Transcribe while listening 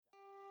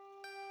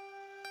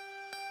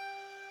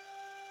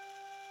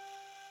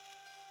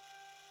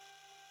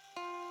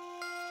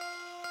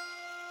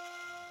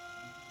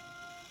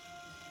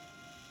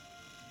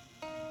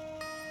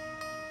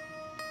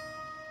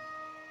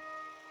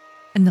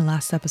In the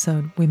last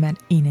episode, we met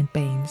Enid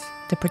Baines,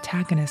 the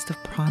protagonist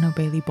of Prano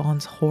Bailey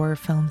Bond's horror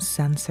film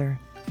Censor.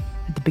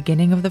 At the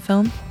beginning of the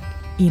film,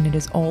 Enid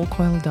is all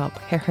coiled up,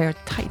 her hair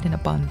tight in a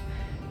bun.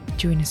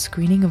 During a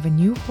screening of a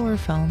new horror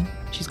film,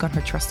 she's got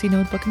her trusty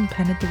notebook and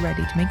pen at the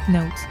ready to make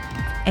notes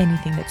of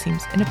anything that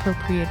seems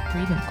inappropriate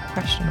or even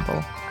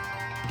questionable.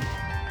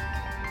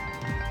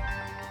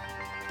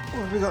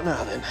 What have we got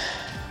now then?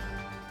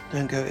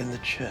 Don't go in the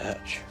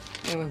church.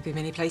 There won't be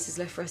many places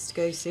left for us to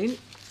go soon.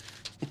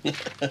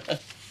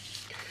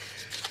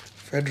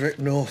 Frederick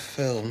North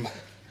film.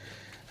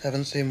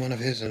 Haven't seen one of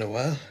his in a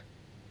while.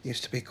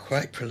 Used to be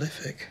quite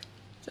prolific.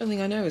 Don't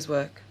think I know his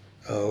work.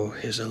 Oh,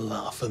 here's a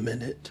laugh a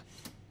minute.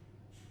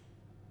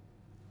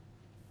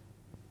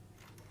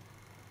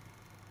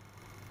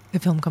 The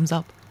film comes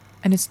up,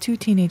 and it's two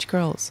teenage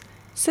girls,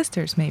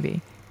 sisters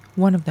maybe,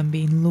 one of them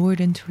being lured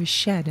into a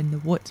shed in the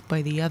woods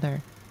by the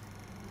other.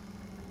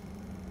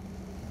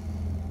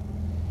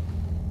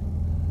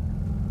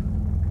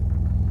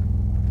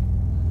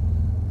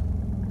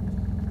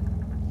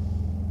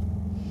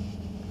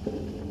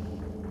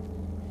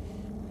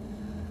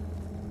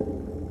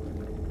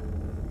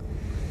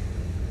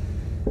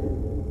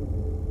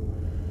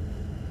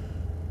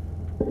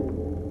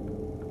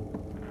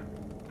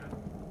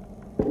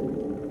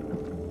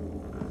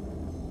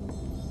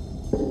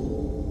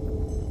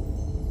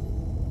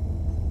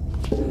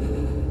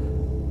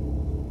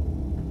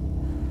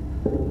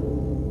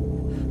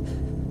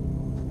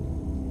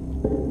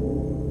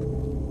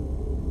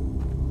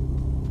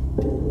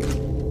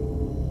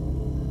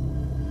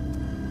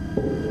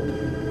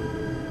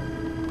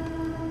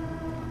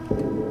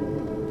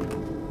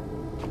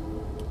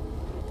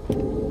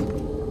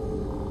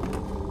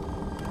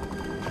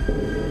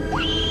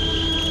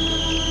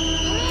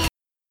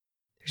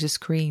 There's a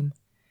scream,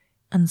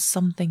 and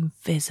something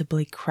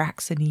visibly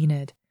cracks in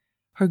Enid.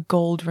 Her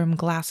gold-rimmed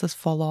glasses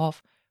fall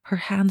off, her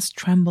hands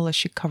tremble as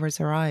she covers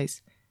her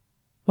eyes.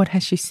 What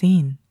has she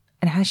seen?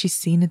 And has she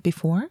seen it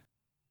before?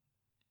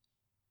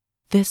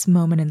 This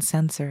moment in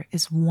Censor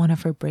is one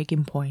of her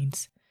breaking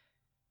points.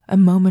 A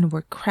moment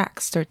where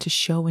cracks start to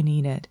show in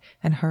Enid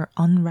and her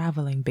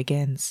unraveling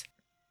begins.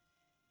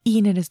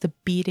 Enid is the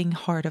beating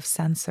heart of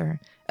Censor,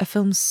 a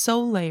film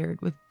so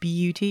layered with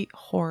beauty,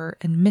 horror,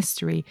 and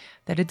mystery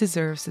that it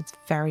deserves its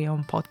very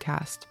own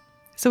podcast.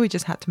 So we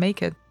just had to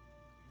make it.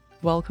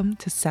 Welcome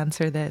to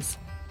Censor This,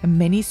 a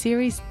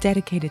mini-series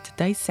dedicated to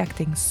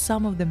dissecting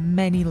some of the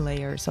many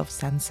layers of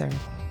Censor.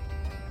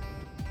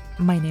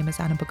 My name is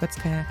Anna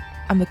Bogutskaya.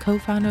 I'm the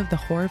co-founder of the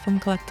horror film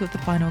collective The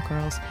Final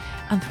Girls,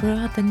 and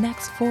throughout the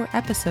next 4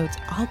 episodes,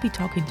 I'll be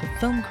talking to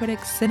film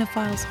critics,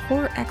 cinephiles,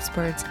 horror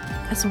experts,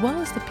 as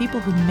well as the people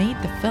who made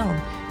the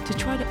film to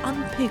try to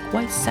unpick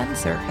why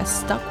Censor has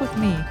stuck with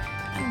me,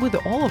 and with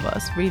all of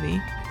us, really,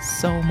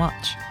 so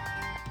much.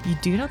 You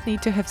do not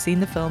need to have seen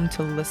the film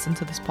to listen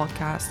to this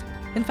podcast.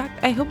 In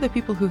fact, I hope that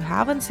people who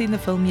haven't seen the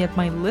film yet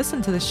might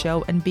listen to the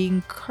show and be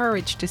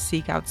encouraged to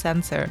seek out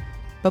Censor.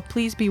 But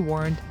please be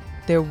warned,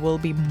 there will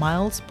be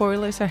mild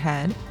spoilers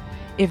ahead.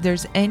 If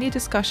there's any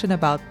discussion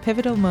about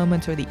pivotal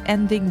moments or the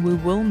ending, we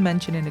will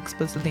mention it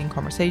explicitly in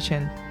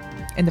conversation.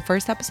 In the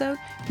first episode,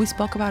 we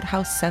spoke about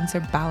how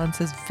Censor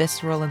balances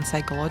visceral and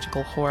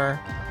psychological horror.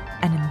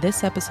 And in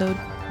this episode,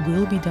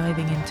 we'll be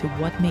diving into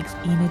what makes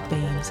Enid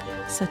Baines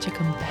such a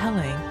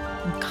compelling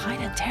and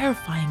kind of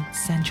terrifying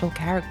central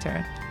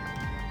character.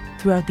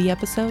 Throughout the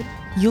episode,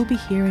 you'll be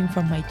hearing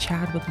from my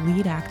chat with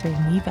lead actor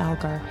Niamh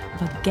Algar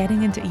about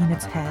getting into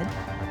Enid's head.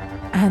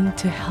 And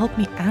to help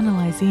me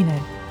analyze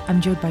Enid,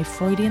 I'm joined by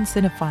Freudian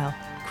cinephile,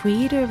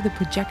 creator of the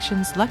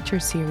Projections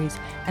lecture series,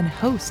 and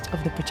host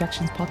of the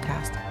Projections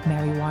podcast,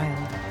 Mary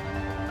Wild.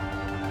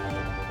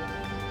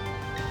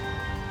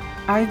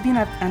 I've been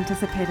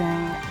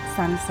anticipating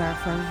Censor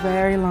for a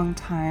very long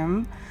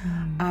time.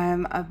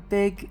 I'm a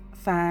big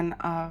fan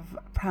of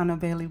Prano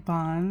Bailey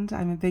Bond.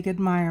 I'm a big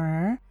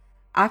admirer.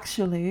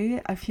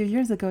 Actually, a few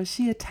years ago,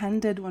 she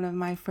attended one of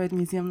my Freud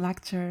Museum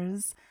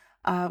lectures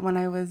when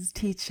I was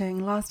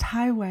teaching Lost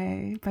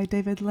Highway by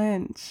David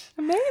Lynch.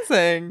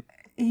 Amazing.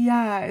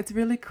 Yeah, it's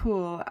really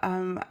cool.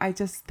 I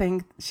just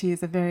think she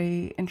is a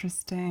very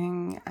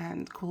interesting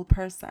and cool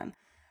person.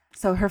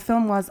 So her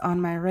film was on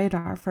my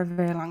radar for a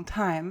very long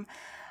time.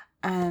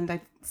 And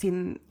I'd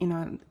seen,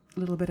 a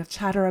little bit of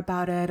chatter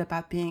about it,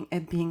 about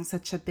being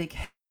such a big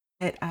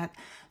hit at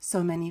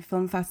so many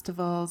film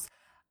festivals.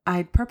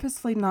 I'd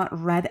purposefully not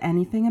read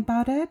anything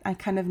about it. I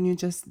kind of knew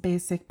just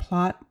basic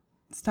plot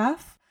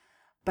stuff,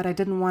 but I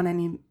didn't want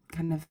any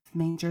kind of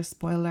major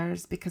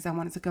spoilers because I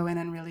wanted to go in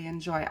and really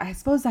enjoy. I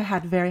suppose I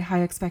had very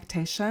high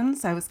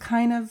expectations. I was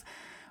kind of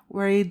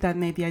worried that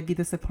maybe I'd be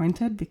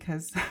disappointed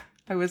because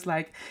I was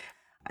like,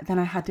 then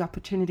I had the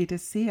opportunity to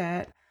see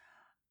it.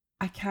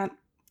 I can't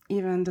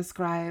even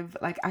describe,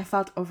 I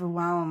felt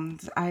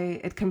overwhelmed.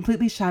 It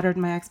completely shattered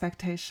my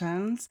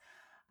expectations.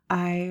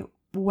 I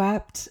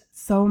wept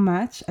so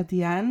much at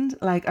the end,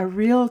 like a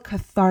real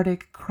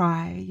cathartic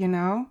cry,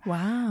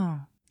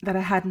 Wow. That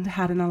I hadn't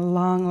had in a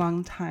long,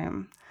 long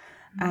time.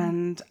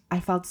 And I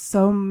felt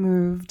so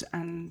moved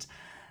and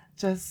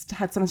just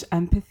had so much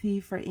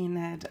empathy for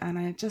Enid, and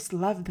I just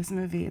love this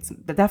movie. It's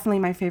definitely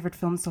my favorite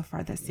film so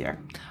far this year.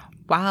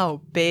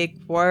 Wow,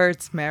 big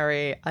words,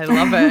 Mary. I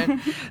love it.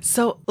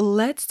 So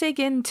let's dig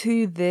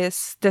into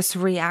this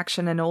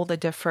reaction and all the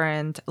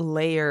different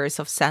layers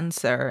of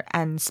Censor,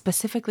 and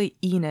specifically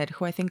Enid,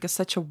 who I think is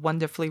such a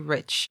wonderfully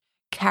rich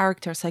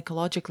character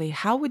psychologically.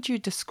 How would you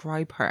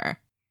describe her?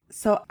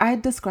 So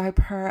I'd describe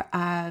her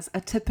as a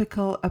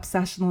typical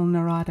obsessional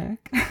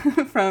neurotic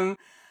from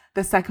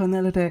the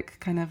psychoanalytic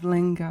kind of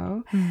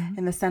lingo,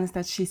 in the sense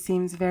that she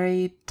seems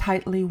very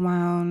tightly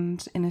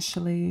wound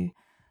initially,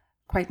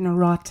 quite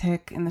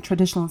neurotic in the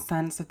traditional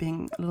sense of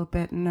being a little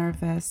bit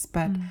nervous,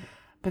 but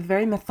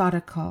very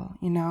methodical,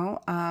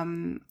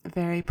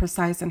 very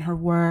precise in her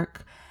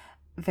work,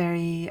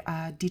 very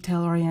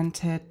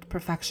detail-oriented,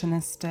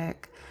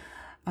 perfectionistic.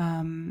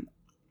 And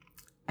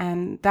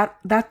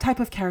that type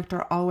of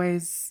character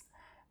always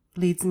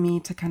leads me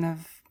to kind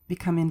of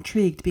become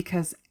intrigued,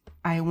 because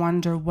I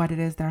wonder what it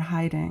is they're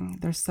hiding.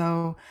 They're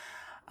so,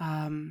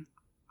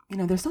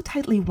 they're so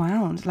tightly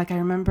wound. Like, I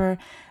remember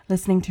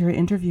listening to your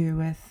interview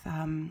with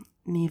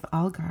Niamh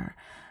Algar,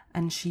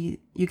 and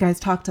you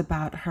guys talked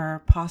about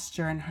her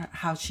posture and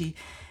how she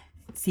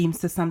seems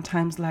to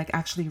sometimes like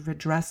actually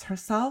redress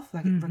herself,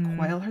 like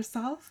recoil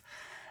herself.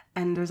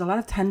 And there's a lot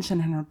of tension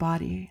in her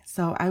body.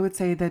 So I would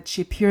say that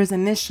she appears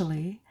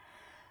initially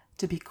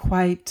to be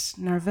quite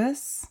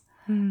nervous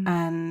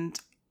and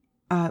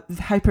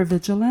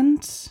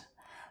hypervigilant.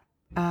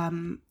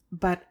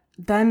 But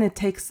then it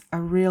takes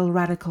a real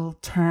radical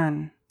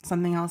turn.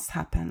 Something else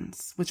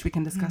happens, which we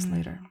can discuss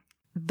later.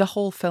 The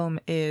whole film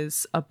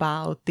is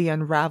about the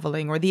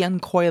unraveling or the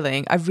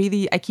uncoiling.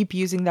 I keep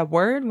using that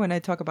word when I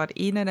talk about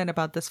Enid and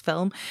about this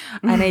film.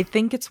 And I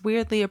think it's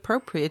weirdly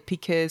appropriate,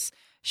 because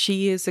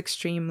she is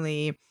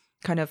extremely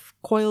kind of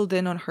coiled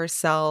in on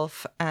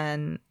herself,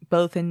 and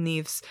both in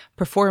Niamh's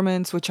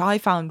performance, which I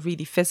found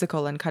really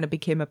physical and kind of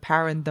became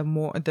apparent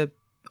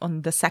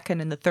on the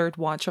second and the third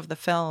watch of the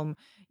film,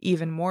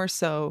 even more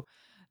so,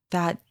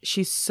 that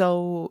she's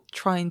so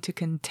trying to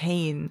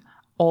contain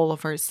all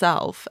of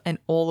herself and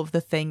all of the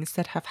things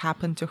that have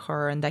happened to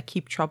her and that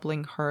keep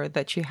troubling her,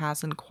 that she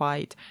hasn't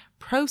quite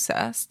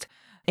processed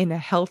in a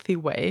healthy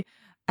way.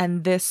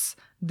 And this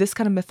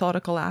kind of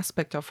methodical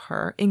aspect of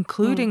her,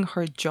 including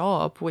her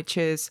job, which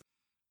is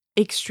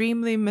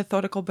extremely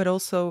methodical, but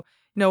also,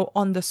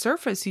 on the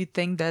surface, you'd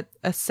think that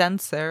a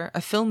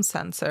film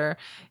censor,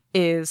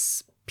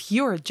 is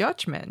pure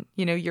judgment.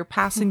 You're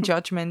passing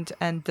judgment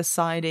and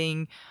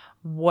deciding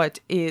what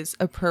is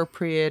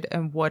appropriate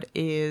and what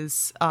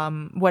is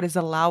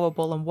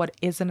allowable and what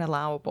isn't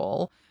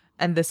allowable.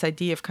 And this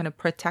idea of kind of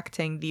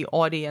protecting the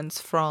audience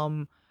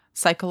from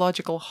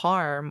psychological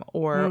harm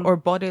or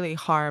bodily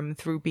harm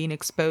through being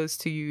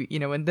exposed to,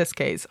 in this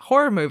case,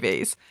 horror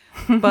movies.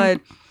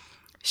 But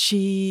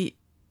she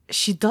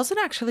doesn't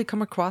actually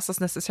come across as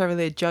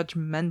necessarily a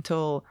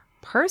judgmental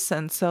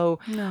person. So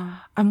no.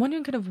 I'm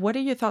wondering kind of, what are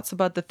your thoughts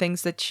about the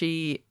things that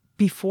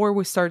before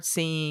we start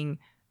seeing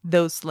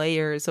those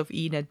layers of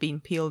Enid being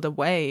peeled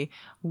away,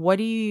 what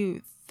do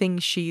you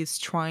think she's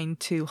trying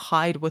to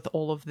hide with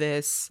all of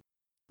this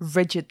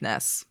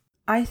rigidness?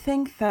 I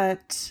think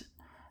that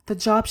the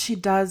job she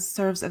does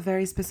serves a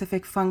very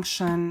specific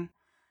function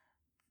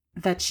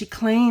that she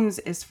claims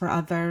is for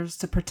others,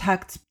 to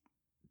protect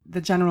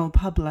the general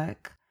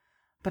public,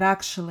 but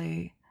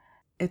actually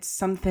it's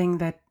something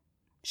that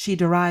she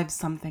derives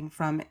something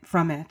from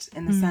it,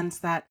 in the sense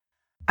that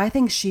I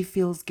think she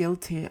feels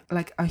guilty,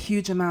 like a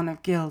huge amount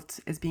of guilt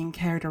is being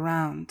carried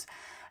around,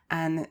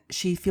 and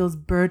she feels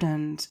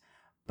burdened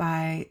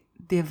by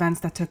the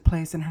events that took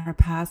place in her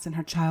past, in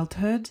her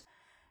childhood.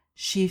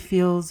 She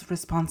feels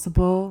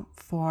responsible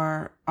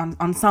for,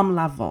 on some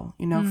level,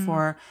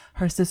 for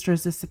her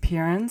sister's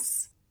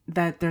disappearance,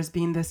 that there's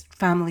been this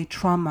family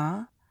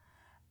trauma.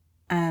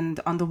 And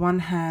on the one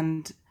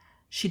hand,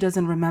 she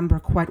doesn't remember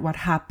quite what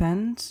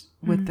happened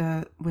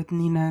with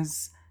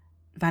Nina's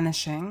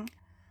vanishing.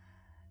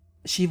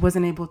 She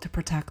wasn't able to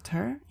protect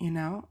her,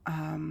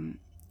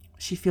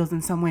 She feels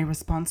in some way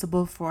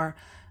responsible for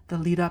the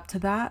lead up to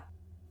that.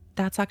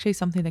 That's actually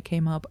something that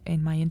came up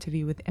in my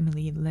interview with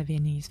Emily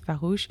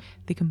Levianis-Farouche,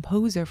 the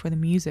composer for the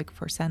music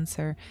for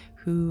Censor,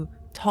 who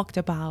talked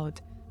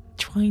about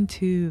trying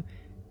to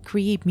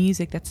create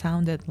music that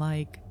sounded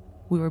like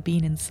we were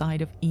being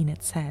inside of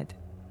Enid's head.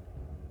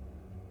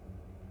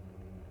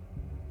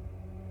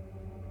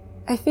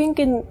 I think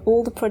in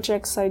all the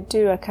projects I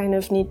do, I kind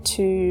of need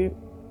to,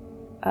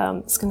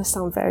 it's going to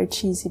sound very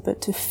cheesy,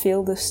 but to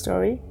feel the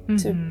story,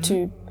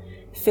 to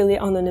feel it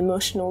on an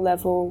emotional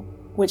level,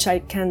 which I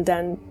can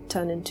then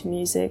turn into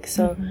music.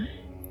 So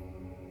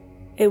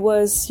it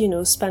was,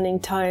 spending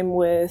time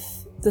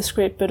with the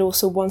script, but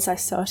also once I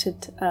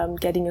started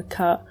getting a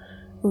cut,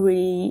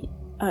 really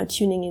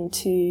tuning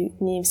into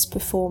Niamh's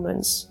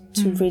performance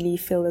to really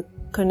feel a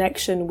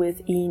connection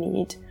with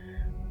Enid.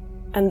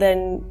 And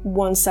then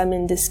once I'm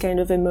in this kind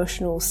of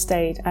emotional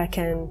state, I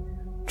can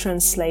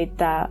translate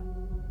that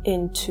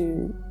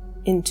into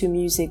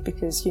music,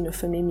 because,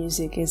 for me,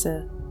 music is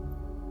a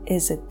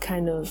is a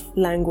kind of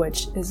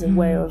language, is a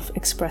way of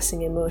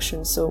expressing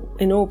emotion. So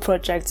in all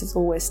projects, it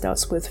always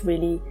starts with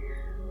really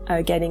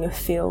getting a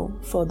feel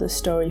for the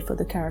story, for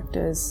the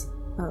characters,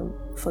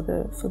 for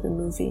the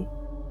movie.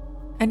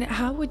 And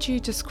how would you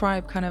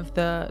describe kind of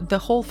the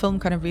whole film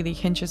kind of really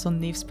hinges on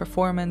Neve's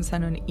performance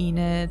and on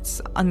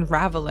Enid's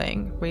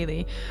unraveling,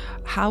 really.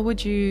 How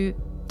would you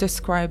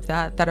describe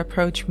that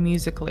approach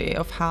musically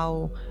of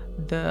how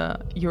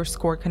your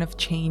score kind of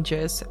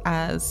changes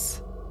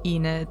as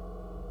Enid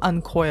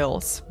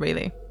uncoils,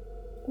 really?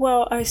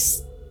 Well,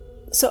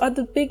 so at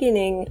the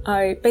beginning,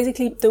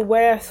 the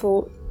way I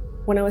thought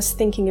when I was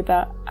thinking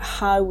about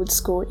how I would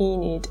score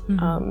Enid,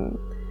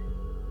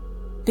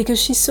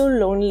 because she's so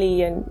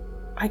lonely, and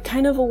I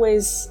kind of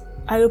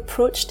I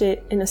approached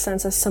it in a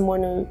sense as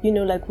someone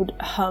who, like would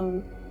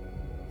hum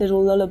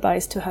little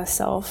lullabies to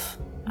herself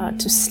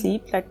to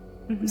sleep, like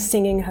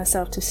singing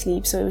herself to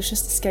sleep. So it was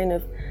just this kind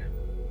of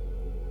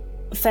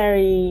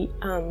very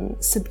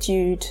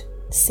subdued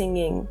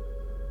singing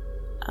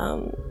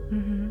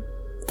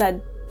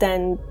that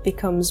then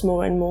becomes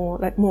more and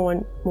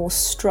more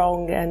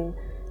strong and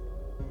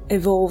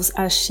evolves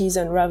as she's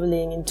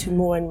unraveling into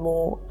more and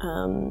more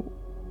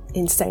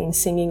insane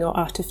singing or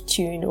out of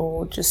tune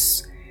or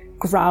just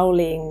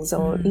growlings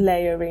or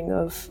layering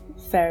of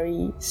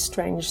very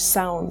strange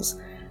sounds.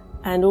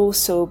 And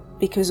also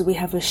because we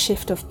have a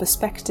shift of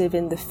perspective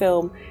in the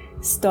film,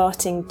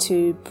 starting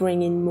to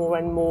bring in more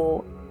and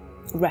more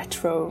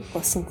retro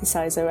or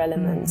synthesizer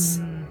elements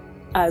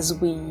as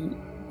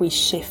we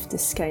shift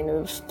this kind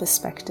of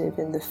perspective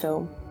in the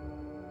film.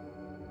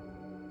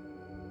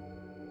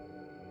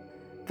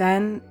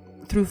 Then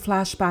through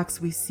flashbacks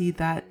we see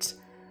that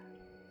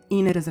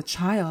Enid as a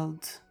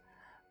child,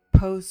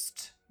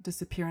 post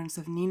disappearance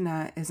of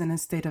Nina, is in a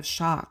state of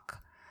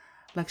shock.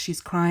 Like she's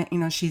crying,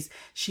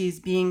 she's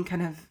being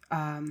kind of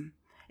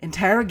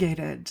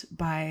interrogated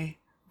by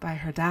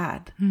her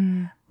dad,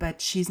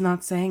 but she's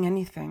not saying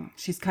anything.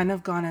 She's kind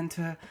of gone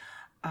into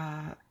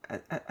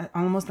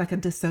almost like a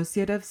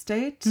dissociative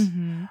state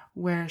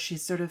where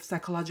she's sort of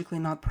psychologically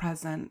not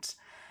present.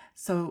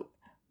 So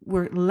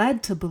we're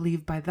led to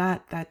believe by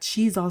that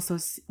she's also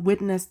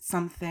witnessed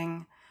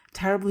something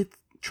terribly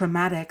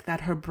traumatic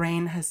that her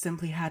brain has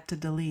simply had to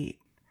delete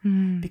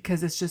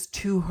because it's just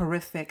too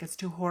horrific, it's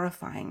too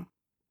horrifying.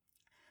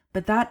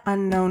 But that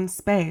unknown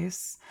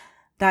space,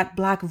 that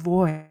black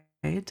void,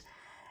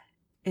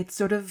 it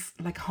sort of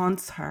like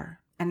haunts her,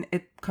 and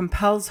it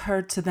compels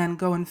her to then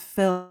go and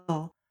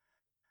fill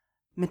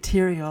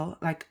material,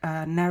 like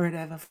a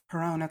narrative of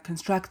her own, a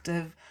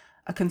constructive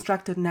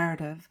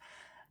narrative,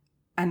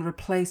 and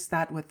replace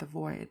that with the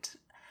void.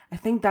 I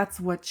think that's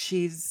what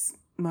she's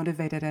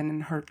motivated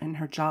in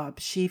her job.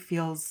 She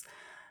feels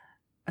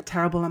a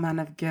terrible amount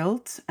of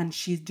guilt, and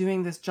she's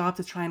doing this job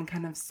to try and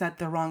kind of set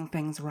the wrong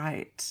things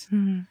right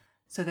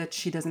so that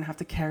she doesn't have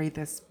to carry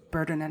this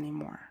burden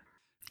anymore.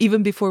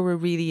 Even before we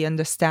really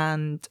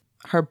understand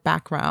her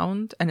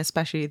background, and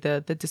especially the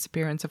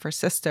disappearance of her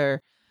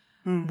sister,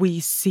 we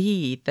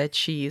see that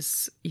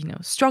she's,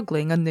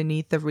 struggling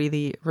underneath the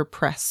really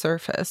repressed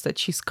surface, that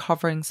she's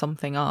covering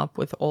something up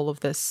with all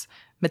of this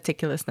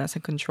meticulousness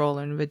and control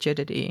and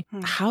rigidity.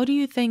 How do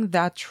you think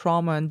that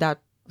trauma and that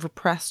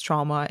repressed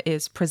trauma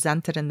is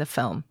presented in the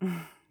film?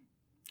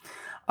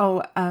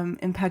 Oh,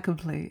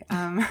 impeccably.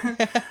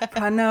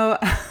 Prano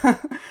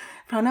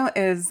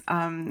is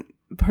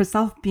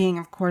herself being,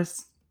 of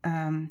course,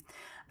 a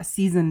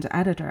seasoned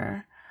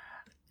editor.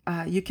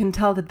 You can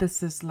tell that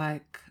this is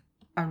like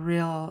a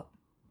real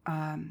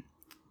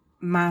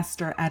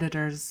master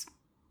editor's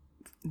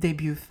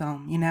debut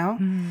film,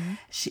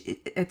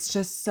 It's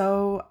just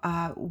so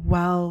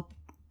well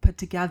put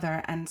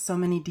together, and so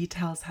many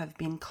details have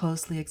been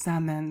closely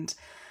examined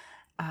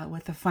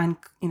with a fine,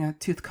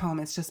 tooth comb.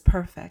 It's just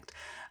perfect.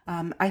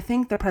 I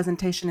think the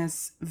presentation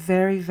is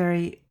very,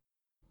 very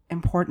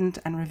important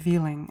and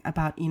revealing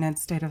about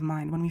Enid's state of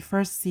mind. When we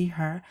first see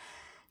her,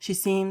 she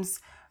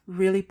seems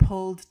really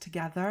pulled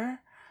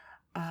together.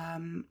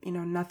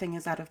 Nothing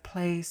is out of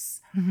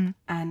place.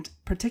 And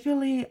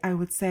particularly, I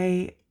would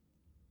say,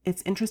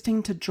 it's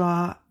interesting to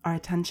draw our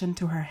attention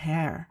to her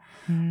hair.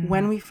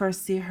 When we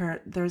first see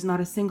her, there's not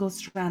a single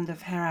strand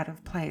of hair out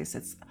of place.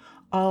 It's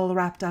all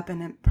wrapped up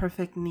in a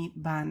perfect,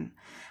 neat bun.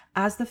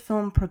 As the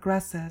film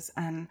progresses,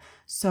 and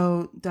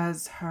so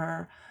does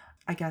her,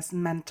 I guess,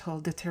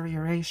 mental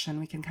deterioration,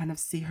 we can kind of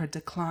see her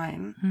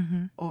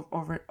decline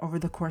over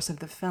the course of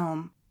the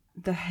film.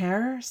 The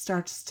hair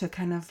starts to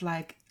kind of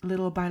like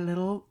little by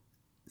little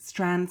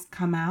strands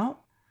come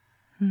out.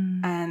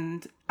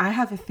 And I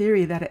have a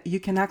theory that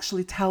you can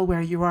actually tell where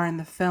you are in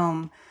the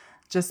film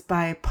just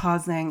by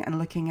pausing and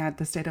looking at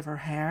the state of her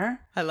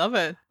hair. I love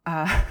it.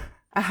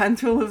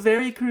 Until a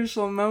very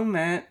crucial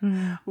moment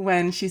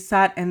when she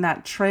sat in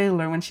that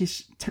trailer, when she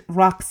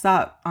rocks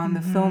up on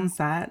the film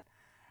set,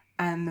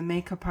 and the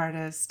makeup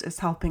artist is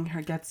helping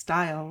her get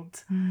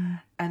styled.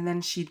 And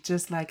then she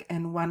just like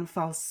in one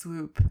fell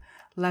swoop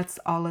lets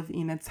all of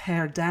Enid's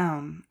hair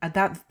down. At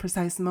that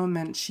precise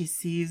moment, she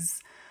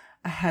sees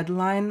a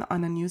headline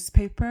on a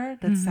newspaper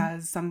that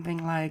says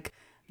something like,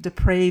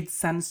 depraved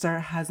censor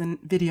has a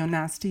video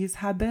nasties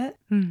habit,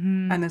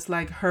 and it's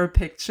like her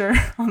picture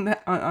on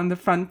the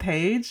front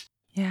page.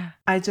 Yeah.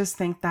 I just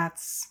think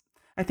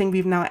I think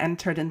we've now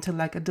entered into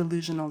like a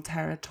delusional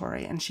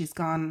territory, and she's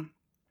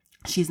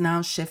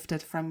now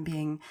shifted from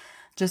being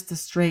just a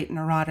straight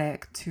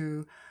neurotic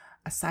to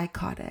a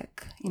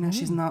psychotic. You know,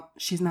 she's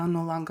now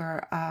no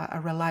longer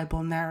a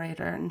reliable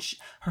narrator, and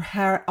her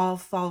hair all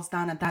falls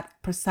down at that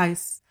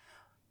precise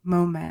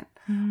moment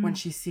when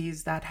she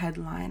sees that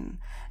headline,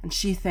 and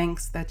she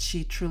thinks that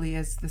she truly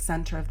is the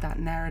center of that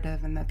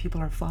narrative, and that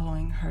people are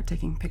following her,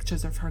 taking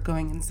pictures of her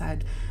going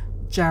inside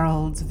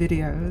Gerald's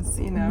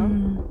videos, you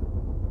know.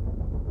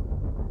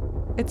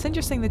 It's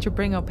interesting that you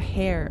bring up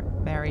hair,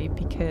 Mary,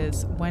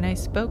 because when I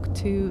spoke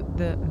to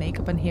the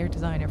makeup and hair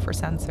designer for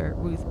Censor,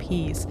 Ruth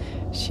Pease,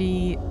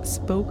 she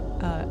spoke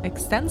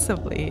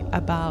extensively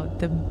about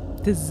the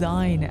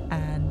design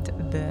and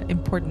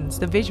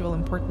the visual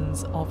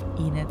importance of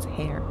Enid's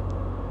hair.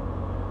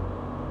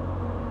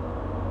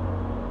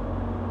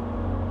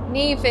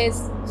 Neve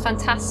is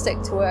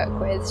fantastic to work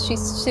with. She's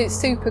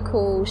super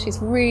cool. She's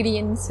really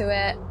into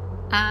it.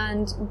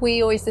 And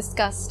we always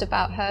discussed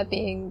about her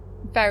being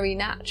very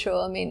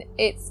natural. I mean,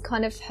 it's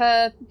kind of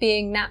her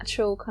being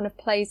natural kind of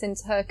plays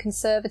into her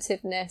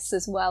conservativeness,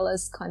 as well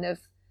as kind of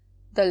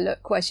the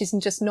look where she's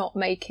just not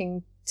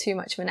making too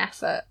much of an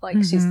effort. Like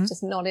she's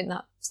just not in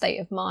that state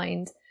of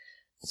mind.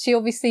 She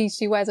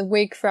wears a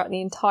wig throughout the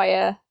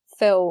entire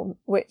film,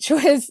 which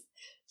was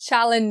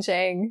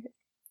challenging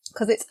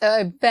because it's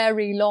a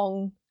very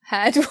long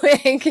haired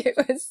wig. It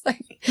was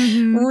like,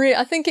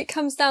 I think it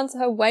comes down to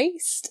her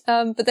waist.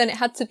 But then it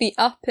had to be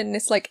up in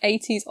this like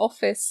 80s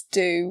office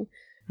do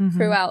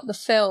throughout the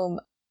film.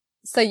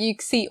 So you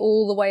see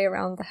all the way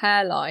around the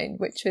hairline,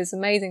 which was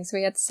amazing. So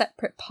we had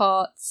separate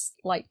parts,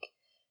 like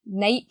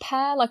nape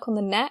hair, like on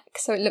the neck.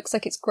 So it looks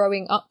like it's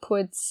growing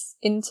upwards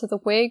into the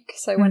wig.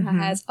 So when her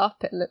hair's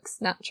up, it looks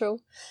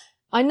natural.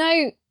 I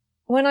know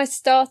when I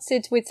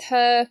started with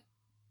her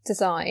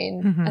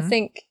design, I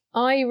think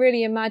I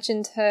really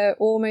imagined her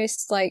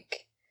almost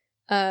like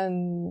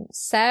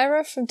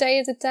Sarah from Day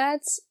of the Dead.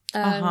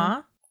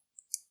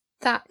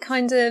 That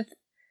kind of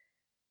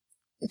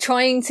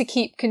trying to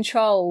keep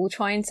control,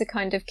 trying to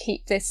kind of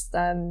keep this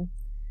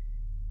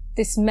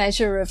this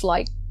measure of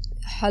like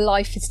her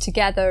life is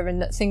together and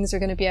that things are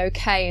going to be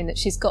okay, and that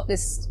she's got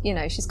this, you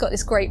know, she's got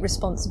this great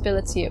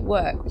responsibility at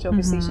work, which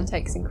obviously she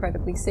takes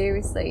incredibly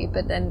seriously,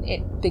 but then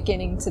it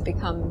beginning to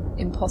become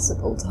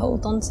impossible to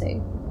hold on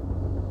to.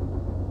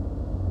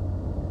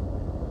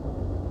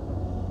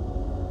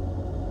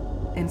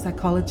 In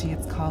psychology,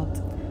 it's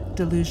called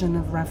delusion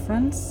of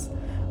reference,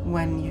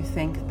 when you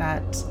think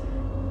that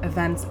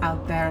events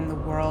out there in the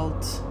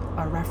world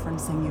are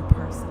referencing you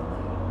personally.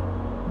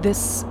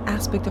 This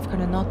aspect of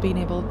kind of not being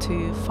able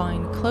to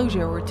find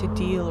closure or to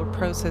deal or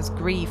process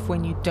grief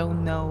when you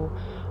don't know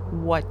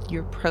what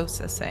you're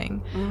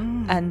processing.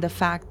 And the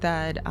fact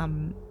that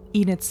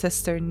Enid's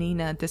sister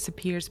Nina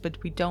disappears,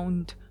 but we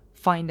don't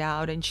find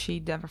out, and she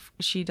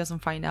doesn't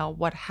find out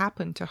what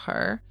happened to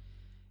her,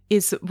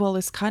 is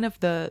kind of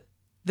the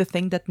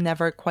thing that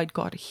never quite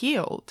got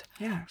healed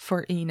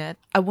for Enid.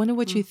 I wonder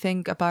what you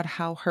think about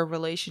how her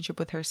relationship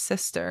with her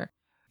sister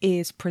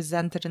is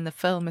presented in the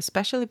film,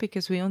 especially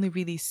because we only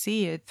really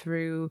see it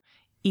through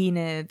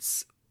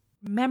Enid's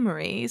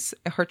memories,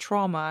 her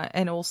trauma,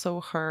 and also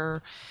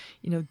her,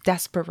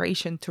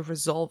 desperation to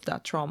resolve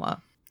that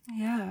trauma.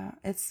 Yeah,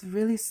 it's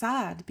really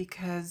sad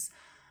because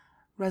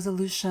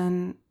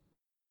resolution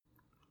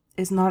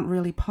is not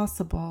really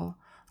possible.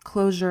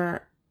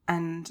 Closure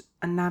and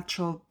a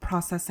natural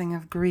processing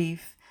of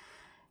grief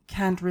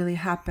can't really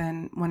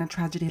happen when a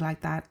tragedy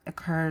like that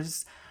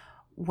occurs,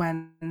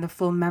 when the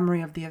full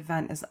memory of the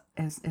event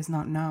is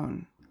not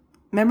known.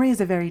 Memory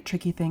is a very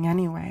tricky thing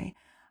anyway.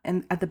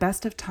 And at the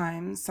best of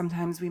times,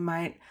 sometimes we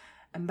might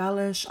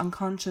embellish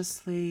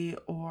unconsciously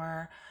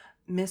or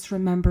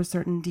misremember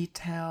certain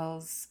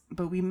details,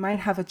 but we might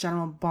have a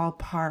general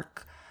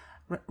ballpark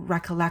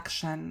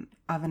recollection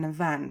of an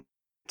event,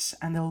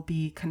 and there'll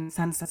be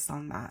consensus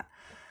on that.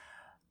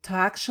 To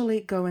actually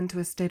go into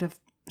a state of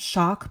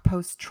shock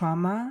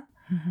post-trauma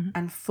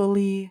and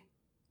fully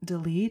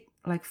delete,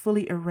 like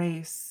fully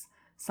erase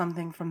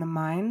something from the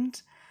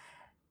mind,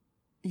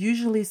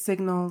 usually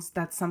signals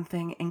that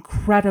something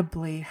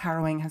incredibly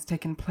harrowing has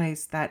taken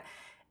place, that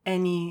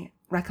any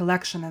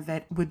recollection of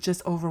it would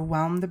just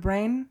overwhelm the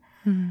brain,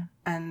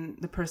 and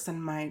the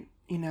person might,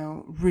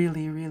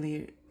 really,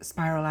 really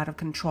spiral out of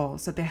control.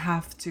 So they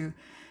have to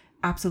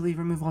absolutely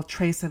remove all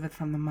trace of it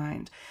from the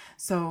mind.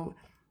 So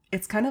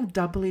it's kind of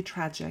doubly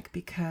tragic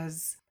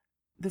because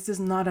this is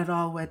not at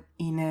all what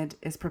Enid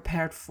is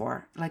prepared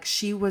for. Like,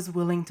 she was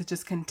willing to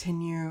just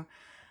continue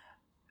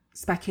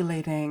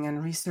speculating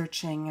and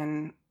researching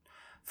and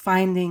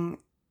finding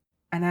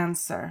an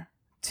answer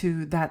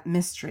to that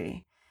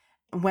mystery.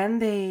 When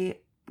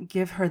they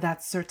give her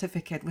that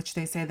certificate, which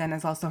they say then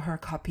is also her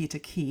copy to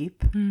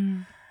keep,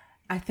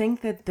 I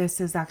think that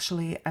this is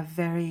actually a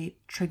very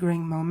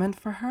triggering moment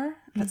for her,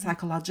 that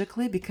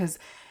psychologically, because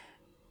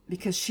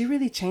because she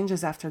really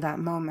changes after that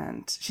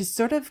moment. She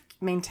sort of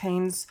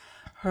maintains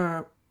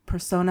her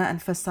persona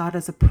and facade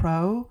as a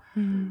pro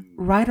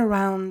right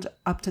around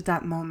up to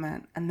that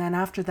moment. And then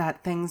after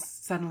that, things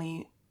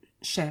suddenly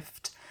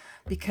shift,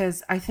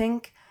 because I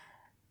think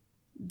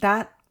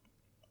that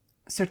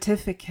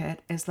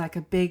certificate is like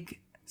a big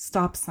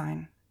stop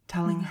sign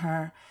telling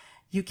her,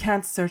 you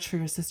can't search for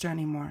your sister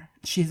anymore.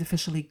 She's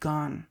officially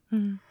gone.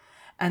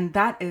 And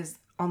that is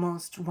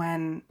almost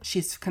when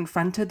she's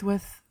confronted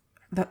with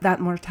that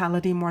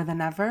mortality more than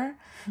ever.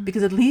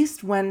 Because at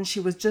least when she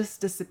was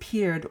just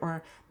disappeared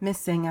or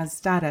missing as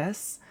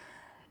status,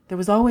 there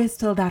was always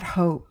still that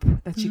hope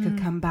that she could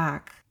come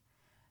back.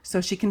 So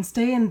she can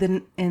stay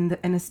in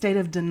a state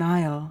of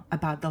denial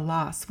about the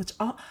loss, which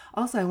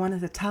also I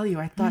wanted to tell you,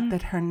 I thought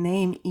that her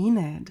name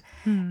Enid,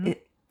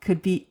 it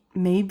could be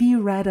maybe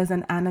read as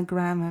an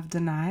anagram of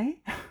deny.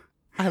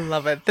 I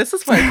love it. This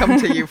is why I come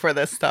to you for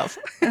this stuff.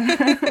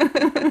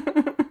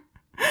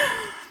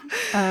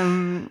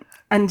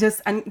 And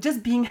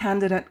just being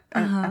handed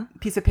a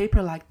piece of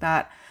paper like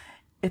that,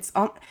 it's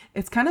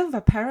kind of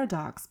a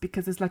paradox,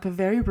 because it's like a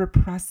very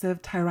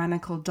repressive,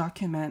 tyrannical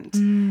document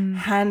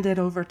handed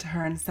over to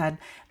her and said,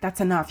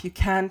 that's enough. You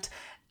can't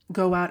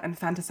go out and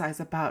fantasize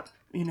about,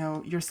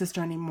 your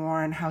sister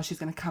anymore and how she's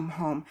going to come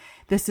home.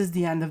 This is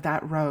the end of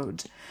that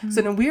road. So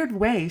in a weird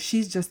way,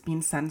 she's just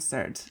been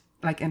censored,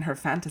 like in her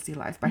fantasy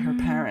life, by her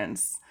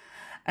parents.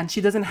 And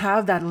she doesn't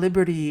have that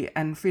liberty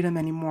and freedom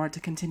anymore to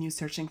continue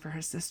searching for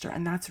her sister.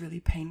 And that's really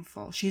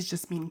painful. She's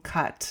just been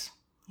cut,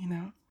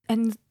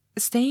 And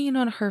staying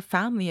on her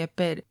family a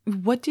bit,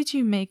 what did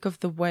you make of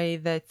the way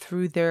that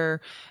through their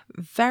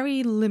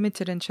very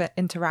limited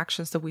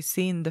interactions that we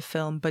see in the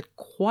film, but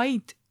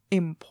quite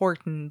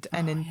important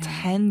and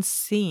intense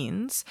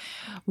scenes,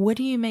 what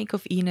do you make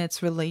of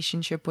Enid's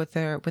relationship with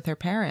her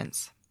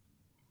parents?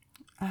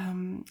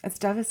 It's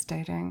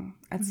devastating.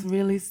 It's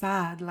really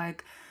sad.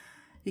 Like,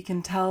 you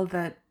can tell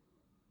that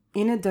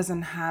Enid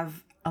doesn't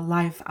have a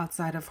life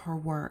outside of her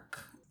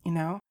work,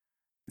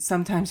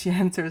 Sometimes she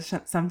answers,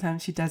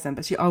 sometimes she doesn't,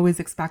 but she always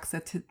expects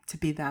it to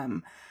be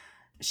them.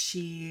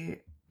 She,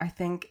 I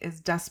think,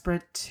 is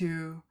desperate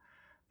to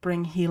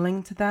bring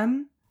healing to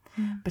them,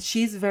 but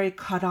she's very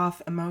cut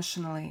off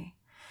emotionally.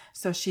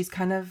 So she's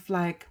kind of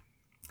like,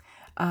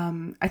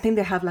 I think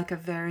they have like a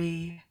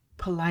very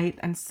polite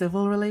and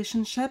civil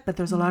relationship, but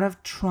there's a lot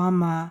of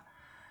trauma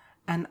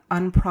and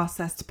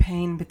unprocessed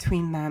pain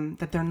between them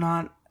that they're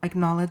not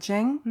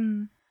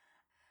acknowledging.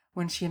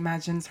 When she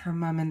imagines her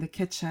mom in the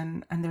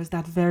kitchen, and there's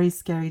that very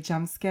scary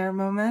jump scare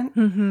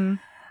moment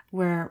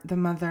where the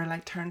mother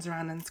like turns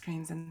around and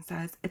screams and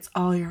says, "It's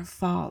all your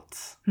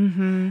fault."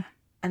 And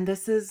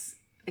this is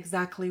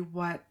exactly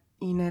what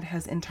Enid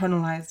has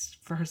internalized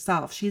for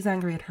herself. She's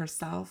angry at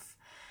herself,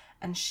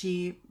 and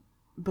she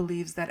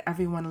believes that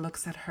everyone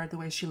looks at her the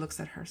way she looks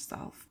at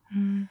herself.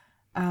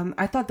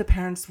 I thought the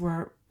parents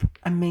were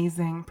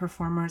amazing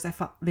performers. I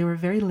thought they were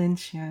very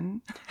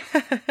Lynchian.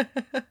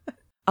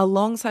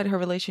 Alongside her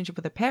relationship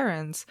with the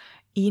parents,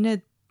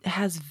 Enid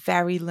has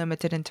very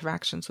limited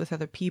interactions with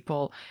other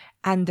people,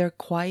 and they're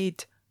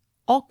quite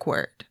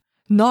awkward.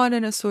 Not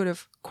in a sort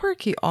of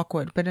quirky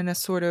awkward, but in a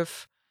sort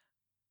of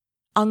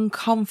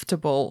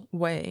uncomfortable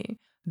way,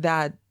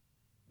 that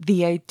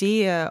the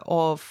idea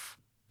of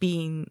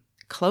being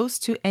close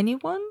to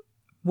anyone,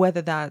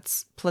 whether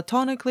that's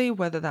platonically,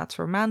 whether that's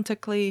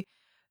romantically,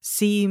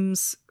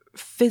 seems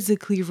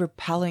physically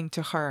repelling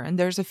to her. And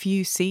there's a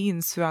few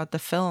scenes throughout the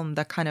film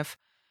that kind of,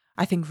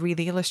 I think,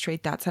 really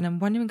illustrate that. And I'm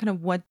wondering kind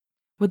of what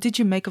did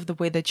you make of the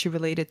way that she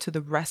related to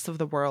the rest of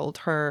the world,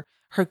 her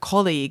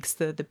colleagues,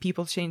 the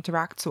people she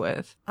interacts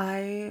with?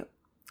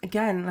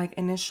 Again, like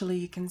initially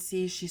you can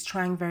see she's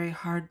trying very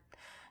hard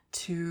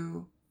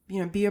to,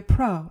 be a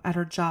pro at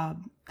her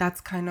job.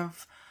 That's kind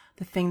of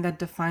the thing that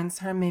defines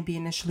her, maybe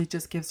initially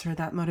just gives her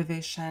that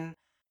motivation.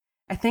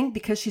 I think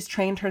because she's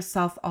trained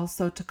herself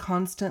also to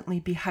constantly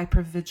be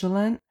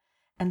hypervigilant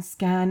and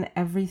scan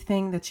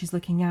everything that she's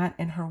looking at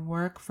in her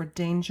work for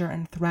danger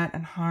and threat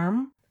and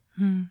harm.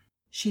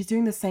 She's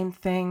doing the same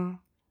thing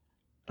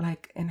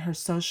like in her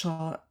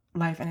social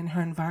life and in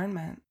her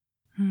environment.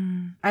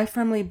 I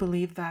firmly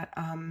believe that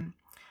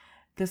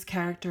this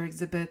character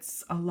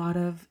exhibits a lot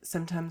of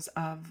symptoms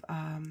of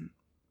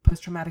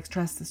post-traumatic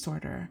stress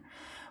disorder.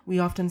 We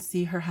often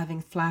see her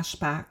having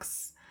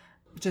flashbacks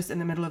just in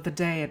the middle of the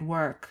day at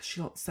work.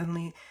 She'll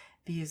suddenly,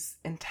 these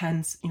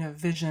intense,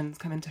 visions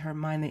come into her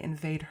mind. They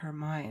invade her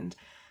mind.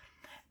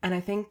 And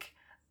I think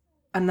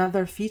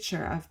another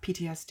feature of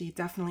PTSD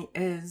definitely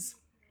is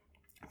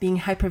being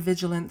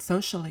hypervigilant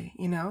socially,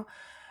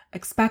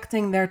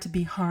 expecting there to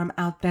be harm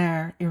out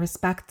there,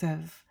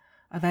 irrespective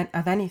of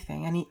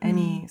anything,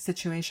 any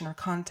situation or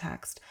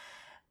context,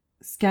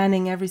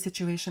 scanning every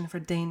situation for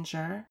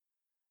danger,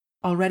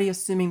 already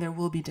assuming there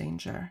will be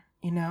danger,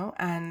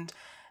 and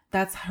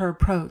that's her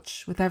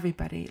approach with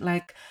everybody.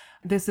 Like,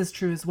 this is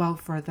true as well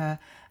for the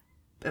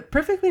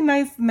perfectly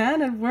nice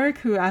man at work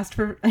who asked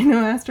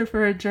her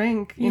for a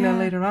drink,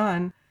 later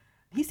on.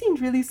 He seemed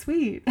really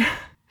sweet.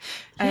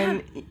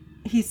 And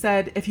he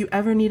said, if you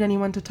ever need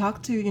anyone to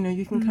talk to,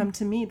 you can come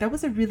to me. That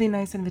was a really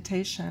nice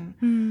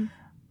invitation.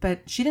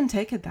 But she didn't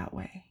take it that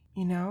way,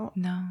 No.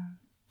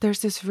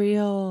 There's this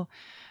real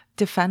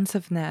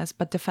defensiveness,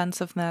 but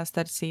defensiveness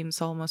that seems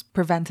almost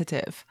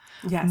preventative,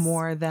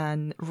 more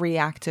than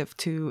reactive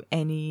to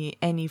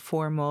any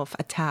form of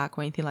attack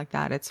or anything like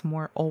that. It's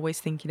more always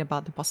thinking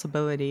about the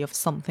possibility of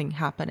something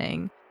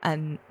happening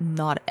and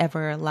not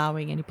ever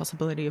allowing any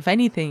possibility of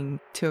anything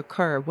to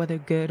occur, whether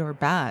good or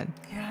bad.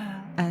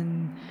 Yeah.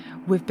 And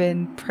we've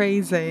been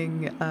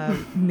praising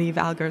Niamh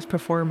Algar's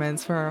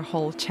performance for our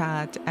whole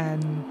chat,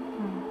 and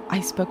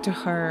I spoke to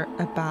her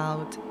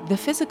about the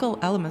physical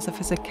elements, the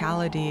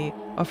physicality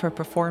of her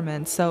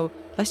performance. So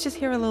let's just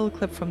hear a little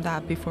clip from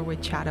that before we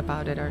chat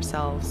about it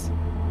ourselves.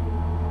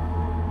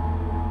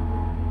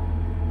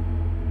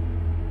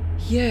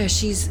 Yeah,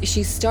 she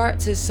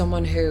starts as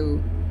someone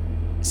who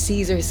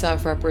sees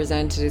herself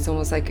represented. It's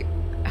almost like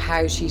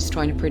how she's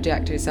trying to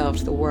project herself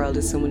to the world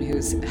as someone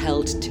who's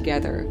held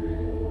together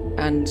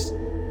and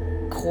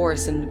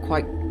coarse and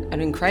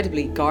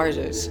incredibly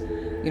guarded.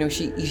 This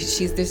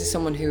is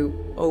someone who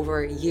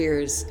over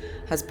years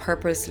has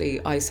purposely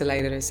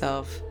isolated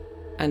herself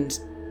and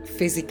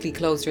physically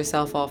closed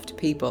herself off to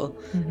people,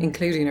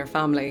 including her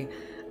family,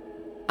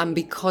 and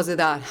because of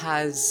that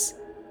has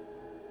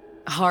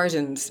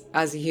hardened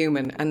as a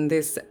human. And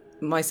this,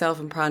 myself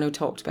and Prano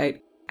talked about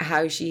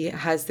how she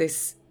has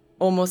this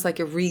almost like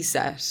a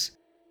reset,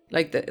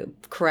 like the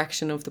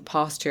correction of the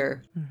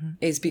posture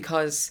is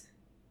because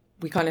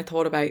we kind of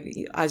thought about,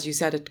 as you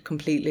said, a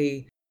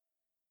completely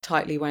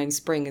tightly wound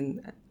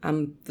spring,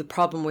 and the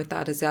problem with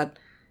that is that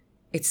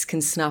it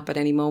can snap at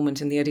any moment,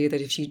 and the idea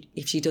that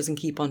if she doesn't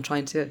keep on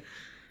trying to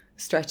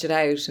stretch it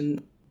out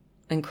and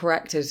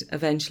correct it,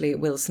 eventually it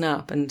will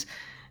snap. And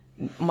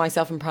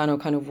myself and Prano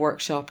kind of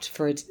workshopped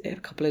for a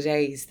couple of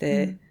days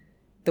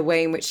the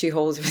way in which she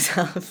holds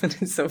herself, and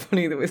it's so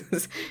funny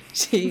that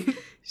she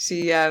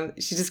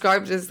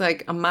described it as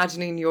like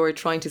imagining you're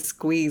trying to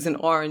squeeze an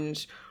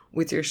orange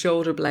with your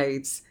shoulder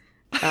blades,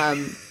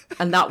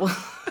 and that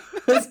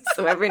was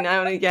so every now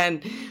and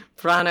again,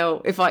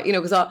 Prano, if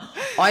because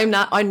I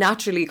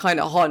naturally kind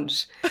of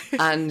hunt,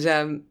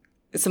 and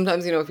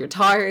sometimes if you're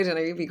tired and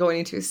you'd be going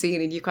into a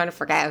scene and you kind of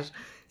forget,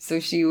 so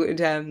she would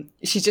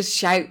she'd just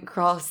shout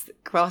across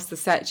the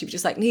set. She'd be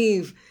just like,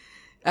 Niamh,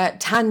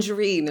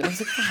 tangerine, and I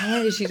was like, what the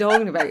hell is she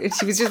talking about? And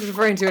she was just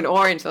referring to an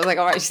orange. I was like,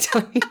 all right, she's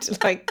telling me to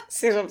like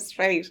sit up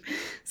straight.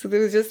 So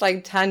there was just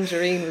like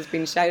tangerine was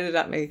being shouted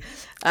at me.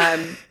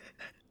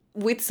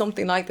 With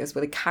something like this,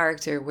 with a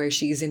character where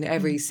she's in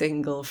every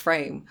single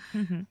frame,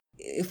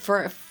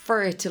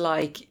 for it to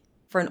like,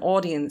 for an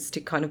audience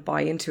to kind of buy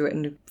into it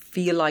and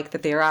feel like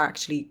that they're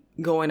actually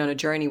going on a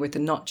journey with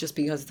it, not just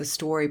because of the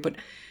story, but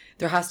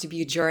there has to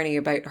be a journey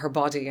about her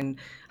body and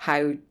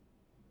how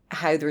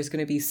there's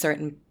going to be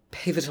certain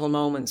pivotal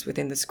moments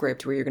within the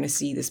script where you're going to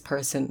see this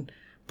person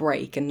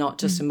break, and not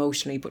just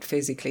emotionally but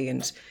physically.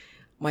 And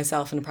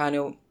myself and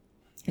Prano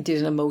did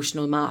an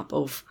emotional map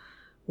of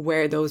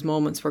where those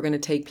moments were going to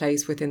take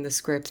place within the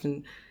script.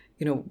 And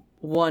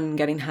one,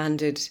 getting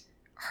handed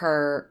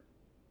her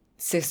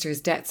sister's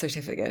death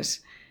certificate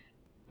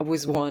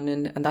was one,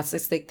 and that's,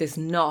 it's like this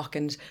knock,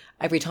 and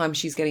every time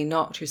she's getting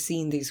knocked you're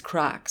seeing these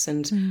cracks.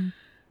 And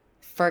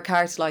for a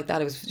character like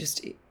that, it was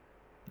just,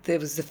 there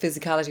was the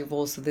physicality of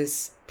also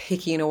this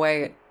picking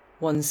away at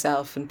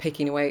oneself and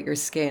picking away at your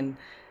skin.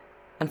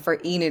 And for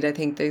Enid, I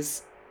think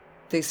there's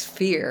this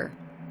fear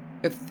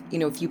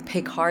if you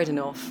pick hard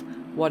enough,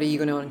 what are you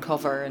going to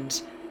uncover,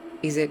 and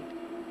is it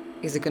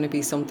going to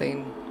be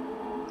something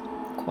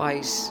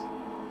quite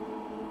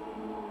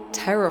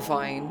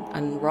terrifying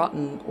and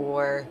rotten,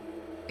 or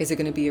is it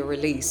going to be a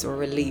release or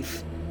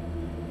relief?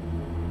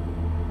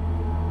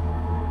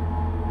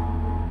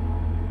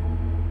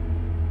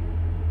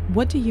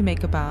 What do you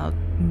make about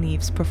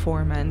Niamh's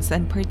performance,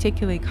 and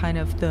particularly kind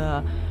of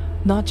the,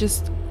 not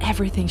just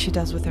everything she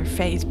does with her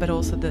face, but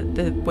also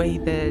the way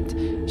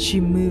that she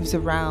moves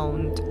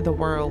around the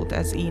world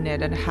as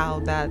Enid, and how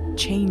that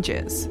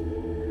changes?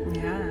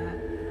 Yeah.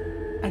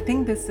 I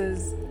think this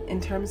is,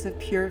 in terms of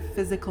pure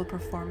physical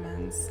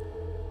performance,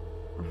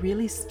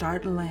 really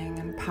startling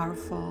and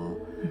powerful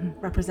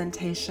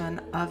representation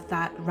of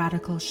that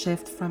radical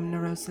shift from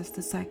neurosis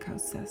to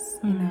psychosis,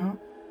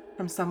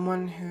 from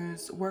someone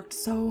who's worked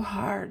so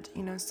hard,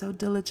 so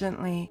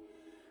diligently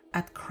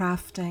at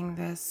crafting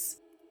this,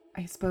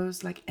 I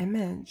suppose, like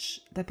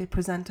image that they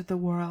present to the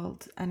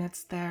world, and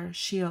it's their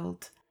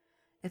shield.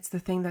 It's the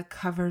thing that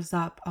covers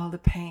up all the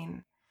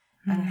pain,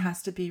 and it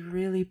has to be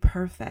really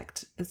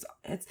perfect.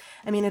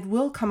 It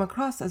will come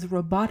across as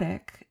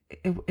robotic.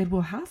 It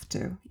will have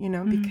to,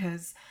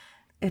 because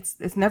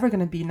it's never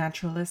going to be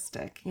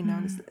naturalistic.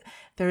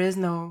 There is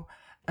no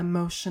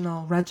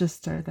emotional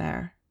register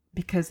there,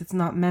 because it's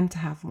not meant to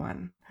have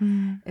one.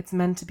 It's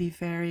meant to be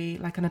very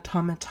like an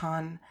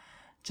automaton,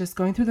 just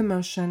going through the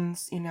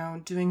motions,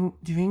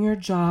 doing your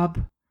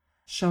job,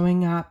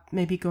 showing up,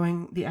 maybe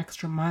going the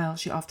extra mile.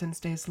 She often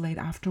stays late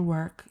after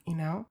work,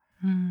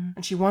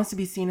 and she wants to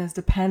be seen as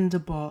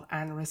dependable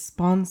and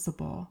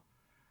responsible.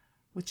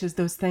 which is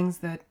those things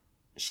that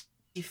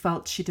she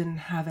felt she didn't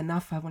have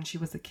enough of when she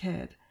was a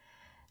kid.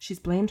 She's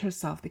blamed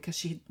herself because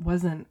she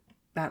wasn't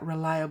that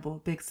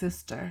reliable big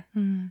sister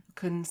who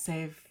couldn't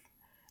save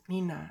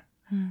Nina.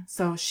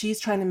 So she's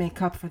trying to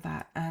make up for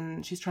that,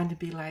 and she's trying to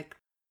be like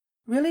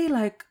really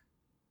like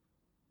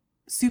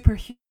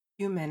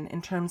superhuman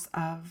in terms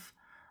of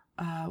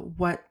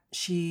what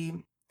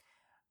she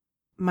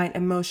might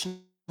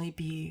emotionally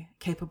be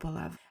capable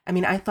of. I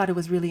mean, I thought it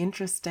was really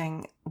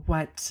interesting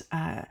what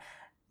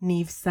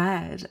Neve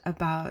said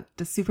about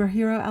the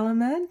superhero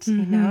element,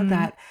 you know,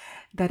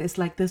 that is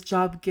like this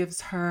job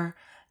gives her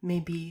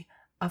maybe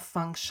a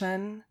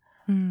function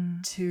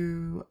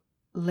to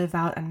live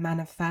out and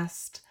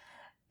manifest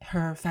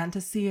her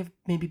fantasy of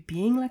maybe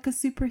being like a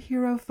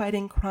superhero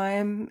fighting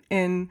crime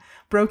in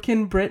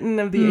broken Britain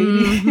of the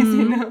 80s,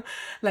 you know,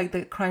 like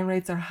the crime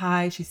rates are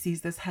high. She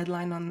sees this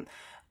headline on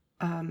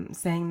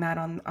saying that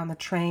on the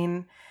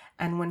train.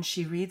 And when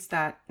she reads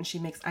that and she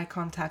makes eye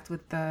contact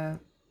with the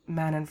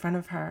man in front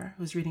of her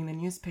who's reading the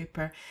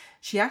newspaper,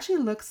 she actually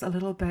looks a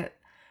little bit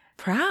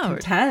proud.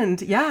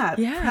 Content. Yeah,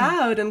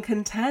 proud and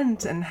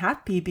content and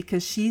happy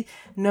because she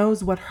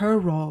knows what her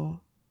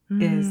role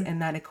is in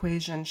that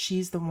equation.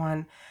 She's the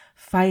one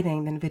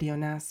fighting the video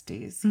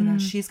nasties. You know,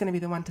 she's going to be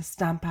the one to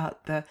stamp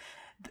out the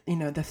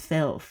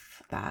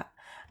filth that.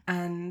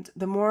 And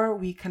the more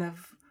we kind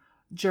of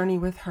journey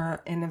with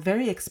her in a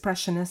very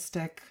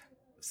expressionistic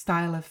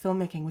style of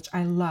filmmaking, which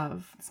I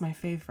love, it's my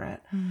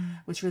favorite,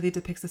 which really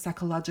depicts the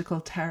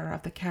psychological terror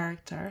of the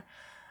character,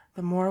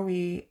 the more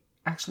we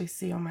actually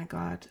see, oh my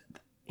God,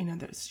 you know,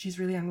 she's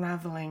really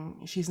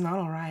unraveling. She's not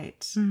all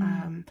right.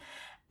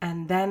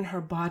 And then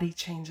her body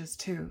changes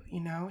too, you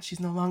know,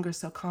 she's no longer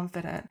so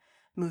confident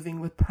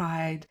moving with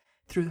pride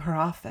through her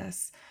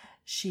office.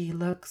 She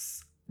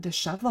looks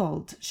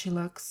disheveled. She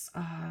looks,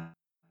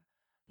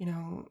 you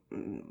know,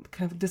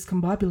 kind of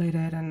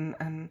discombobulated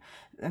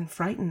and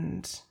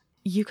frightened.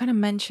 You kind of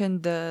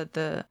mentioned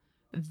the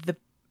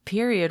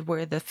period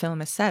where the film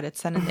is set.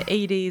 It's set in the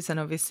 80s, and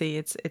obviously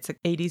it's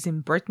 80s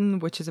in Britain,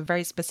 which is a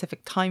very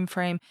specific time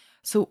frame.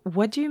 So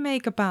what do you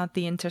make about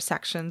the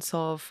intersections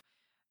of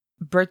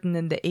Britain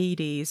in the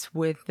 80s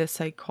with the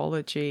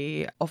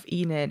psychology of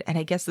Enid? And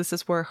I guess this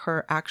is where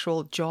her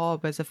actual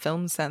job as a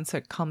film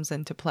censor comes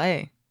into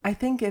play. I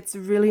think it's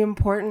really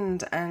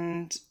important,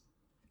 and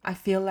I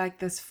feel like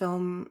this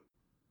film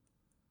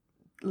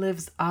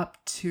lives up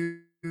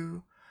to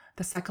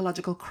the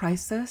psychological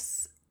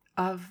crisis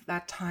of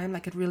that time.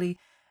 Like, it really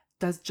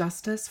does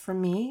justice for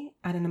me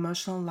at an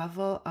emotional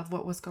level of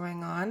what was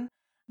going on.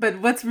 But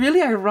what's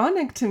really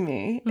ironic to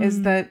me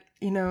is that,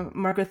 you know,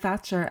 Margaret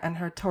Thatcher and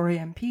her Tory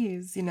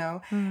MPs, you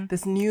know,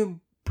 this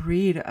new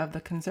breed of the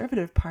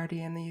Conservative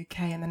Party in the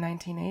UK in the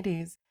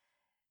 1980s,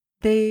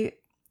 they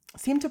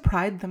seem to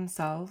pride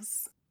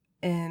themselves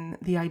in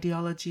the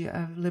ideology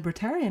of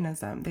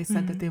libertarianism. They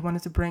said that they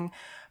wanted to bring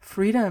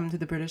freedom to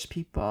the British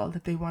people,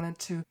 that they wanted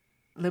to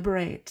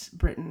liberate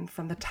Britain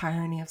from the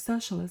tyranny of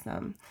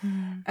socialism.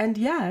 And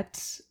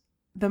yet,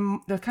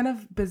 the kind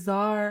of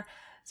bizarre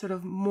sort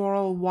of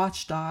moral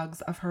watchdogs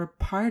of her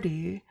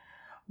party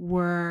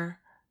were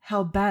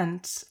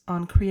hell-bent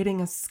on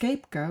creating a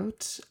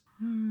scapegoat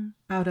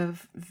out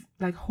of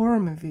like horror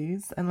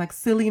movies and like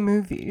silly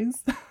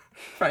movies,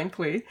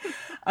 frankly,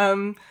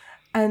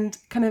 and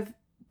kind of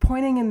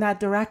pointing in that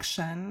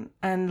direction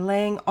and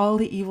laying all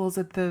the evils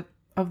of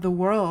the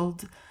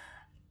world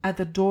at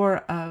the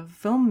door of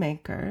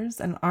filmmakers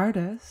and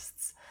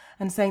artists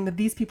and saying that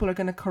these people are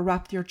going to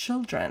corrupt your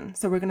children,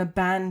 so we're going to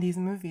ban these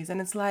movies.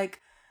 And it's like,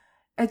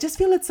 I just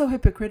feel it's so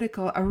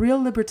hypocritical. A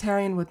real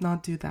libertarian would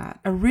not do that.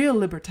 A real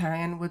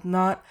libertarian would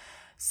not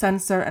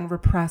censor and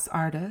repress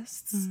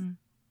artists.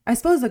 I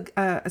suppose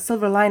a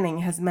silver lining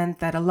has meant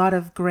that a lot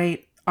of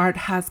great art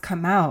has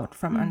come out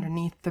from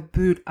underneath the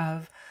boot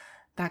of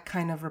that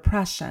kind of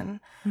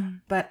repression.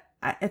 But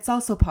it's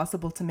also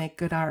possible to make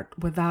good art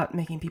without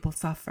making people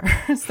suffer.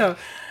 So,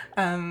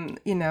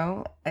 you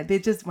know, they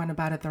just went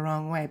about it the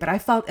wrong way. But I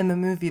felt in the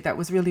movie that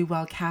was really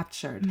well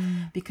captured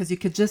because you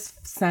could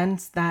just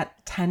sense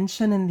that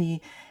tension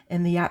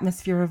in the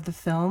atmosphere of the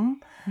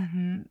film,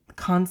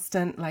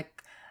 constant,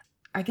 like,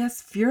 I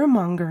guess,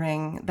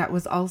 fear-mongering that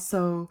was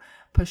also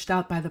pushed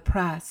out by the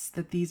press,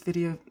 that these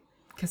video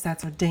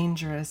cassettes are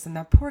dangerous, and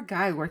that poor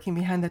guy working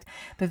behind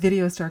the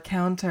video store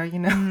counter, you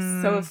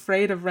know, so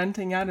afraid of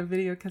renting out a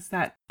video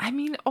cassette. I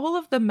mean, all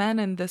of the men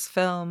in this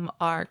film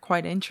are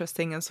quite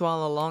interesting as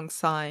well,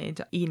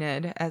 alongside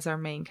Enid as our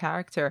main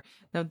character.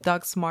 Now,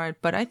 Doug Smart,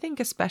 but I think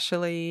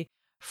especially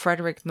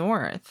Frederick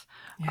North,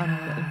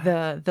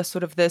 the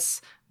sort of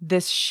this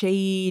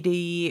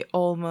shady,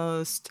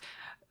 almost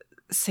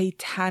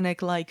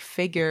satanic-like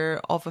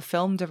figure of a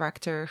film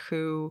director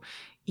who,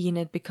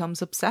 Enid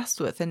becomes obsessed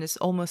with and is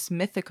almost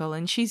mythical,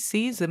 and she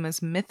sees him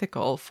as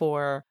mythical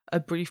for a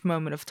brief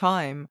moment of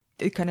time,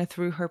 kind of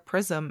through her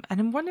prism. And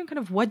I'm wondering kind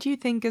of what do you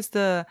think is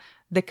the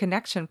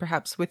connection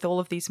perhaps with all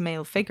of these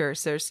male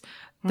figures? There's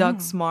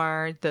Doug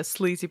Smart, the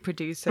sleazy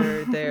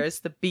producer, there's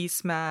the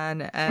Beast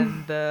Man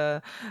and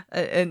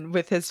and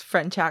with his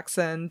French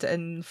accent,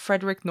 and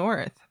Frederick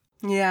North.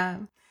 Yeah.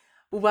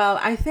 Well,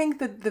 I think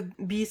that the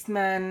Beast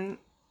Man,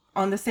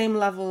 on the same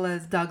level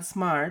as Doug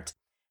Smart,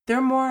 they're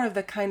more of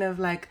the kind of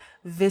like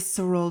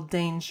visceral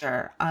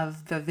danger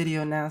of the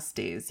video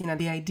nasties. You know,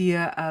 the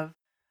idea of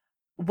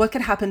what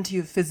could happen to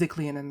you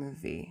physically in a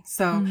movie.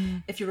 So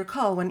if you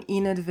recall, when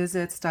Enid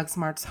visits Doug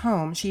Smart's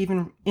home, she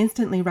even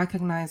instantly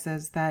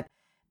recognizes that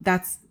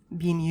that's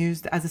being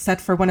used as a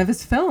set for one of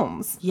his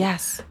films.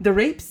 Yes. The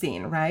rape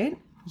scene, right?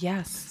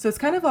 Yes. So it's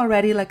kind of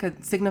already like a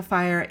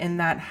signifier in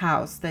that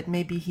house that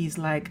maybe he's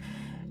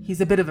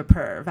a bit of a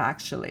perv,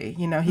 actually.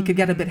 You know, he could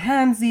get a bit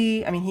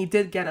handsy. I mean, he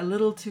did get a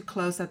little too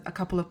close at a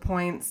couple of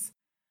points.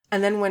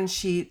 And then when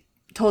she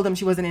told him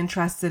she wasn't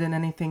interested in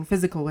anything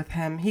physical with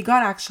him, he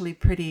got actually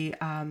pretty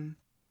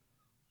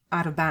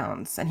out of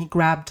bounds, and he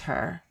grabbed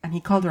her and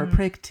he called her a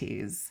prick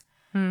tease.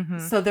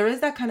 So there is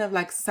that kind of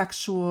like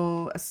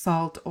sexual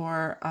assault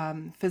or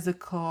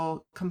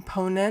physical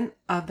component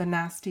of the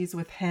nasties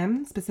with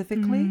him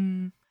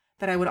specifically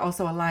that I would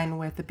also align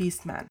with the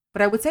Beastman.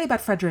 But I would say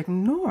about Frederick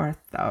North,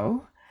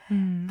 though,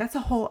 that's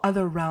a whole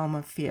other realm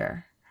of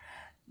fear.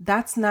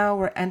 That's now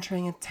we're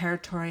entering a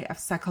territory of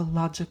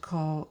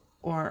psychological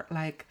or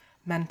like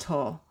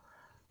mental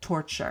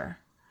torture.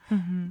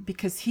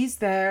 Because he's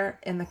there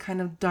in the kind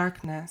of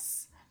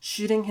darkness,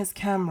 shooting his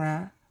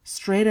camera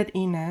straight at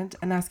Enid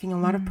and asking a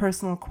lot of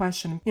personal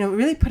questions, you know,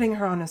 really putting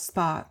her on a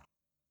spot.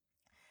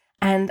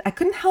 And I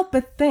couldn't help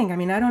but think, I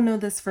mean, I don't know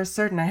this for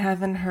certain. I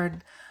haven't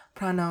heard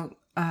Prano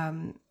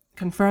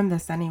confirm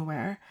this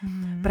anywhere,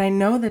 but I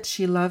know that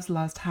she loves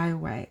Lost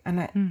Highway.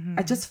 And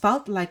I just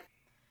felt like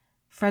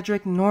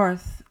Frederick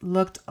North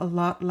looked a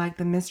lot like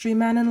the mystery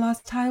man in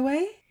Lost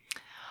Highway.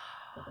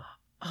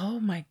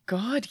 Oh my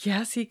God,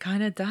 yes, he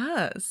kind of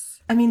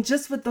does. I mean,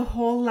 just with the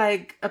whole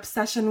like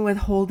obsession with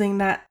holding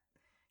that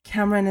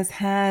camera in his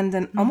hand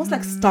and almost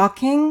like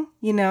stalking,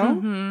 you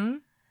know,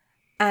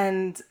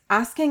 and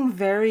asking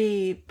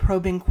very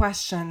probing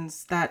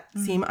questions that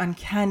seem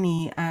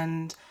uncanny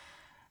and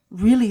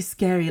really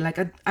scary. Like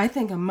I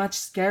think a much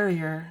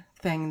scarier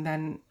thing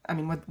than, I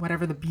mean,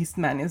 whatever the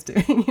Beastman is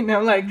doing, you know,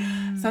 like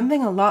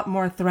something a lot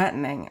more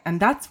threatening. And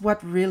that's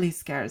what really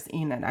scares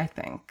Enid, I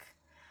think.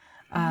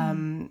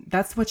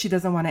 That's what she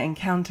doesn't want to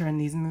encounter in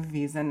these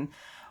movies and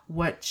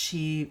what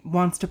she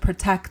wants to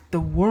protect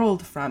the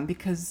world from,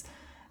 because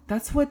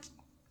that's what,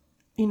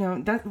 you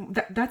know,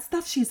 that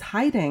stuff she's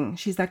hiding.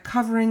 She's like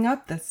covering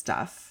up this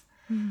stuff.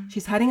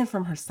 She's hiding it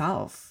from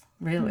herself,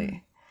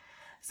 really.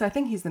 So I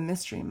think he's the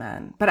mystery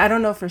man, but I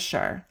don't know for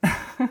sure.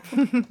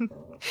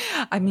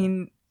 I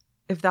mean,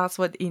 if that's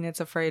what Enid's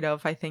afraid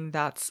of, I think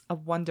that's a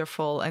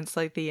wonderful and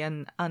slightly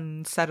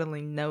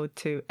unsettling note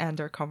to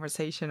end our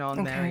conversation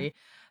on, Mary.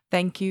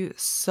 Thank you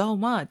so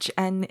much.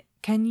 And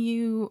can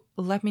you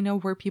let me know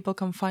where people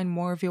can find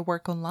more of your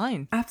work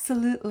online?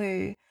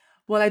 Absolutely.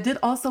 Well, I did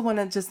also want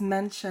to just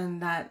mention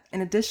that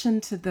in addition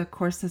to the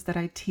courses that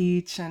I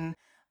teach and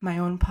my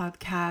own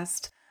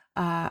podcast,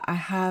 I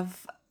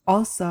have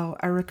also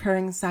a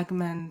recurring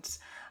segment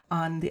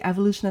on the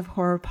Evolution of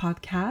Horror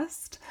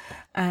podcast,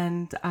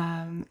 and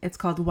it's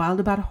called Wild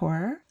About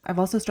Horror. I've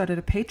also started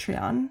a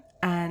Patreon,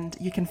 and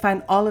you can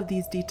find all of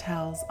these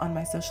details on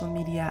my social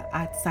media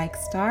at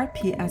Psychstar,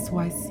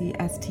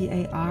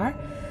 PSYCSTAR.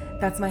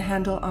 That's my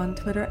handle on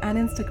Twitter and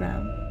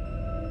Instagram.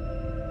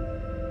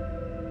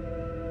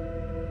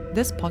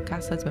 This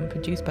podcast has been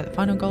produced by The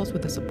Final Girls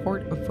with the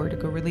support of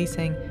Vertigo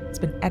Releasing. It's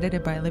been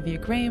edited by Olivia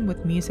Graham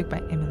with music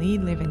by Emily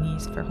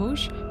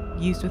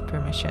Levenise-Verhouche, used with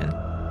permission.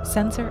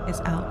 Censor is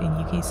out in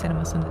UK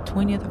cinemas on the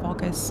 20th of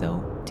August,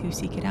 so do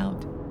seek it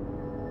out.